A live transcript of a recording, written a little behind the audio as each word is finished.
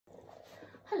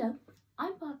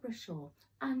Barbara Shaw,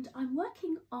 and I'm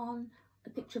working on a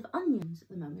picture of onions at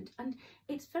the moment, and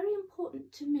it's very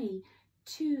important to me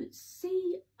to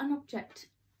see an object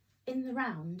in the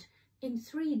round in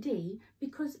 3D,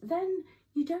 because then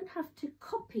you don't have to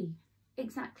copy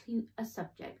exactly a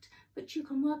subject, but you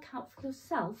can work out for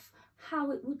yourself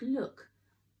how it would look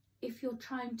if you're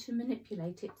trying to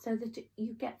manipulate it, so that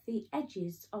you get the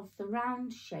edges of the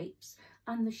round shapes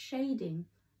and the shading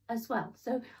as well.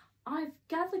 So I've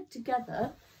gathered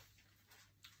together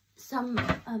some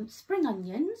spring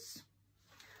onions,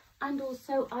 and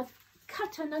also I've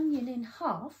cut an onion in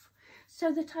half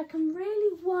so that I can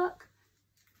really work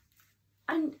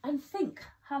and think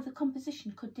how the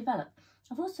composition could develop.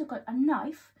 I've also got a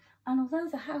knife, and although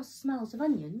the house smells of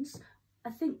onions,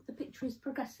 I think the picture is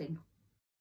progressing.